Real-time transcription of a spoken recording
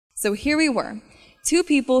So here we were, two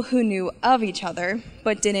people who knew of each other,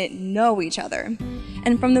 but didn't know each other.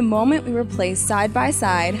 And from the moment we were placed side by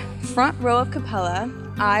side, front row of Capella,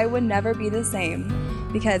 I would never be the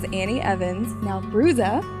same, because Annie Evans, now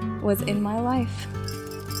Bruza, was in my life.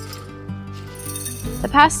 The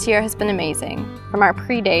past year has been amazing. From our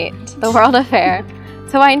pre-date to the World Affair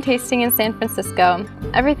to wine tasting in San Francisco,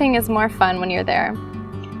 everything is more fun when you're there.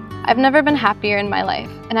 I've never been happier in my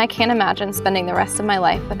life, and I can't imagine spending the rest of my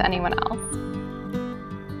life with anyone else.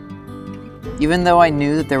 Even though I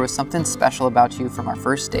knew that there was something special about you from our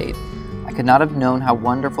first date, I could not have known how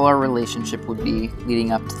wonderful our relationship would be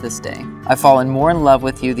leading up to this day. I've fallen more in love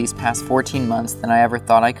with you these past 14 months than I ever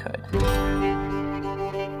thought I could.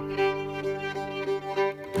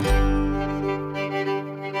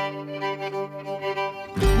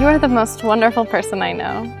 You are the most wonderful person I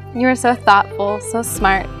know. You are so thoughtful, so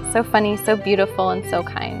smart, so funny, so beautiful, and so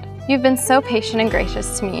kind. You've been so patient and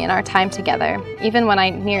gracious to me in our time together, even when I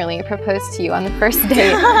nearly proposed to you on the first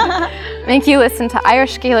date, make you listen to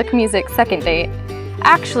Irish Gaelic music second date,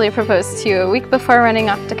 actually propose to you a week before running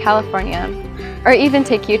off to California, or even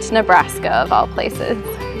take you to Nebraska of all places.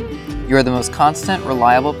 You are the most constant,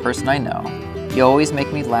 reliable person I know. You always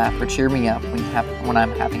make me laugh or cheer me up when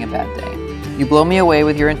I'm having a bad day. You blow me away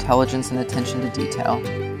with your intelligence and attention to detail.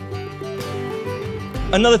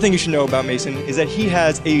 Another thing you should know about Mason is that he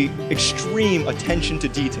has an extreme attention to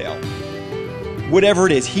detail. Whatever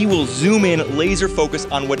it is, he will zoom in, laser focus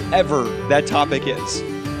on whatever that topic is.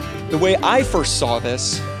 The way I first saw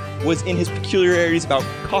this was in his peculiarities about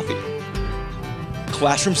coffee.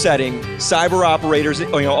 Classroom setting, cyber operators,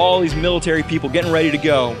 all these military people getting ready to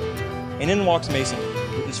go. And in walks Mason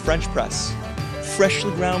with his French press,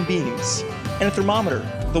 freshly ground beans, and a thermometer.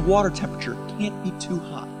 The water temperature can't be too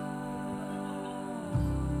hot.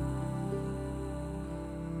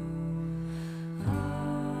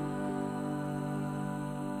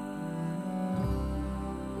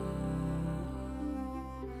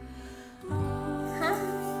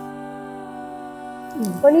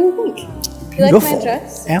 What do you think? Beautiful. You like my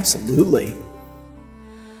dress? Absolutely.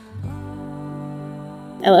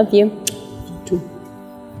 I love you.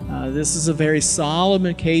 This is a very solemn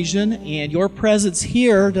occasion, and your presence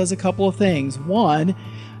here does a couple of things. One,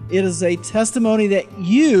 it is a testimony that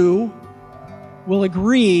you will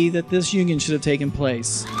agree that this union should have taken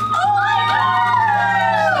place.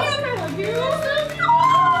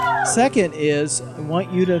 Second is, I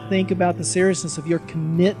want you to think about the seriousness of your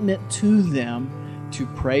commitment to them, to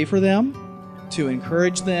pray for them, to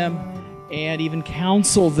encourage them, and even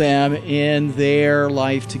counsel them in their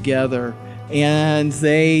life together. And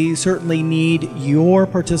they certainly need your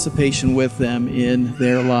participation with them in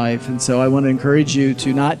their life. And so I want to encourage you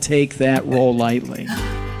to not take that role lightly.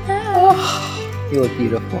 Oh, you look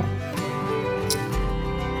beautiful.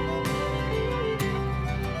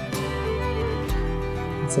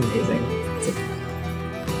 It's amazing.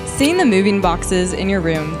 Seeing the moving boxes in your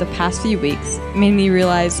room the past few weeks made me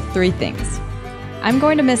realize 3 things. I'm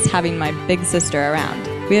going to miss having my big sister around.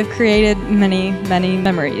 We have created many, many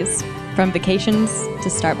memories, from vacations to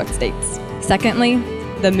Starbucks dates. Secondly,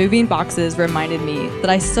 the moving boxes reminded me that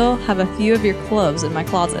I still have a few of your clothes in my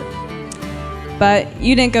closet. But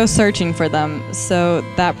you didn't go searching for them, so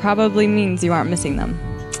that probably means you aren't missing them.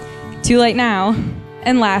 Too late now.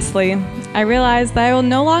 And lastly, I realized that I will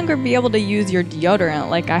no longer be able to use your deodorant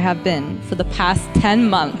like I have been for the past 10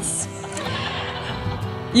 months.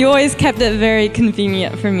 You always kept it very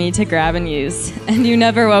convenient for me to grab and use, and you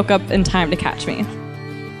never woke up in time to catch me.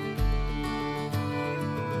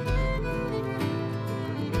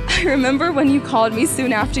 I remember when you called me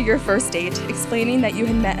soon after your first date, explaining that you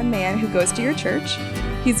had met a man who goes to your church.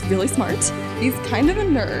 He's really smart. He's kind of a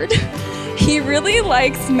nerd. He really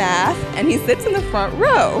likes math, and he sits in the front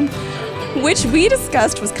row, which we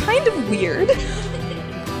discussed was kind of weird.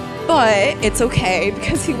 But it's okay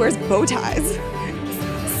because he wears bow ties.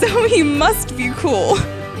 So he must be cool.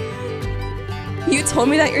 You told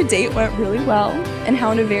me that your date went really well, and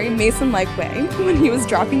how in a very Mason-like way, when he was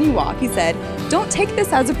dropping you off, he said, "Don't take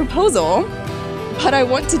this as a proposal, but I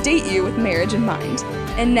want to date you with marriage in mind."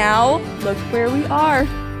 And now, look where we are.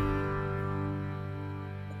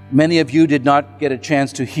 Many of you did not get a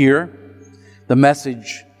chance to hear the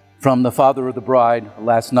message from the father of the bride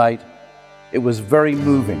last night. It was very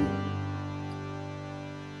moving,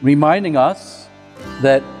 reminding us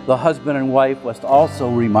that the husband and wife must also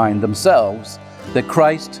remind themselves that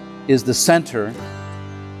Christ is the center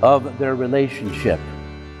of their relationship.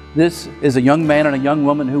 This is a young man and a young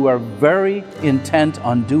woman who are very intent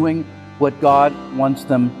on doing what God wants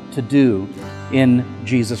them to do in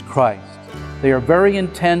Jesus Christ. They are very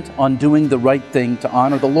intent on doing the right thing to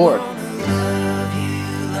honor the Lord.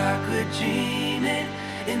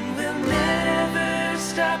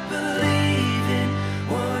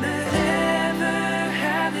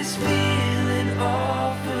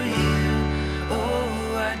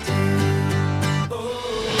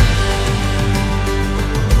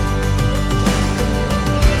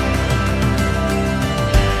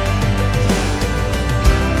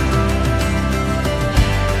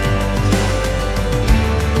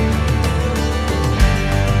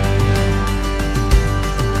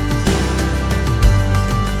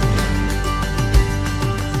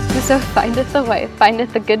 So findeth the wife,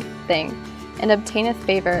 findeth the good thing, and obtaineth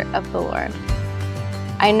favor of the Lord.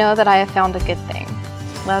 I know that I have found a good thing.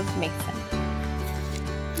 Love, Mason.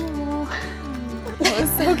 Oh, That was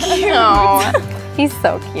so cute. oh, he's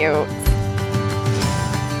so cute.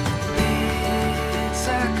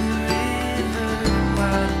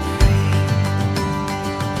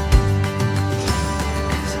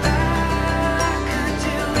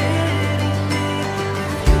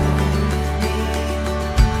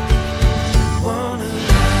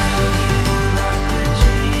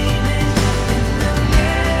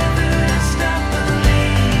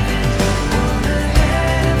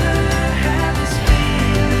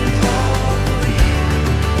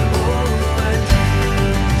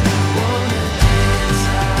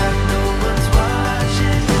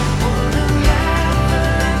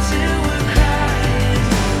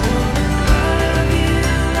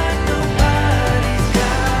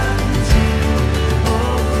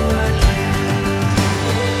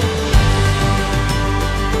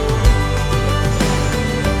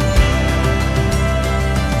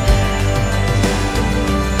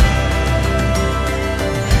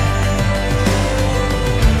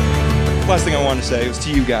 Last thing I wanted to say was to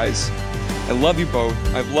you guys. I love you both.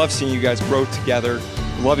 I've loved seeing you guys grow together,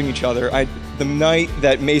 loving each other. The night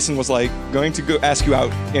that Mason was like going to go ask you out,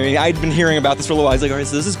 I mean, I'd been hearing about this for a little while. He's like, all right,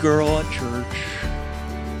 so this is girl at church.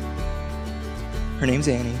 Her name's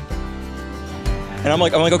Annie. And I'm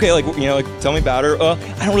like, okay, like, you know, like, tell me about her. I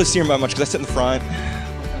don't really see her much because I sit in the front.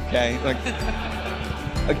 Okay, like,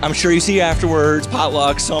 I'm sure you see you afterwards,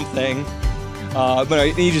 potluck, something.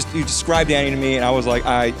 But you described Annie to me, and I was like,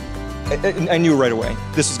 I knew right away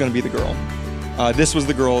this was going to be the girl. This was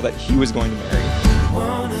the girl that he was going to marry.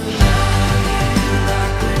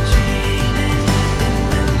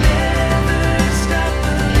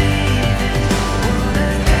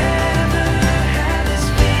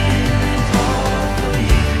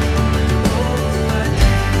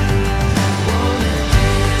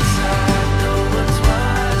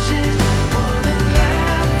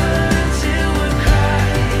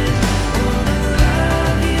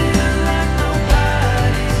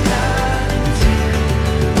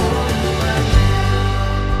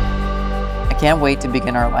 I can't wait to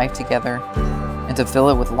begin our life together and to fill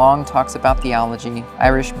it with long talks about theology,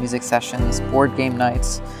 Irish music sessions, board game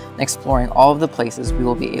nights, and exploring all of the places we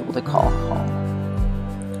will be able to call home.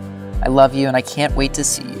 I love you and I can't wait to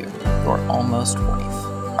see you, your almost wife,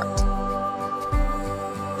 Heart.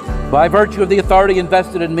 By virtue of the authority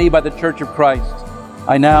invested in me by the Church of Christ,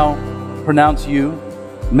 I now pronounce you,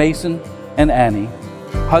 Mason and Annie,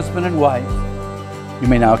 husband and wife. You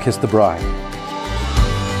may now kiss the bride.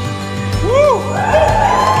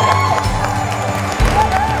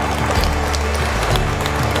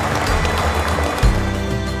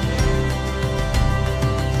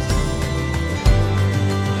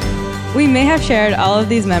 We may have shared all of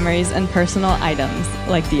these memories and personal items,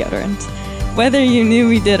 like deodorant, whether you knew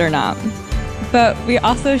we did or not. But we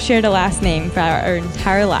also shared a last name for our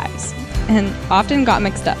entire lives, and often got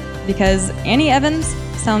mixed up, because Annie Evans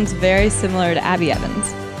sounds very similar to Abby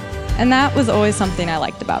Evans, and that was always something I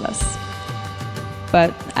liked about us.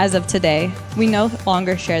 But as of today, we no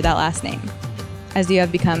longer share that last name, as you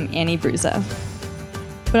have become Annie Bruzo.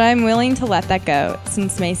 But I'm willing to let that go,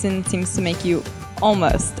 since Mason seems to make you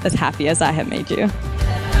almost as happy as I have made you.